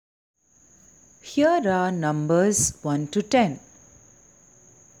Here are numbers 1 to 10.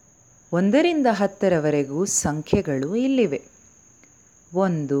 1ರಿಂದ 10ರವರೆಗೂ ಸಂಖ್ಯೆಗಳು ಇಲ್ಲಿವೆ.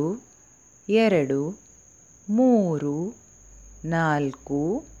 1 2 3 4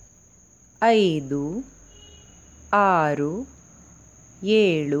 5 6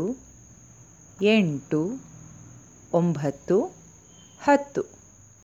 7 8 9 10.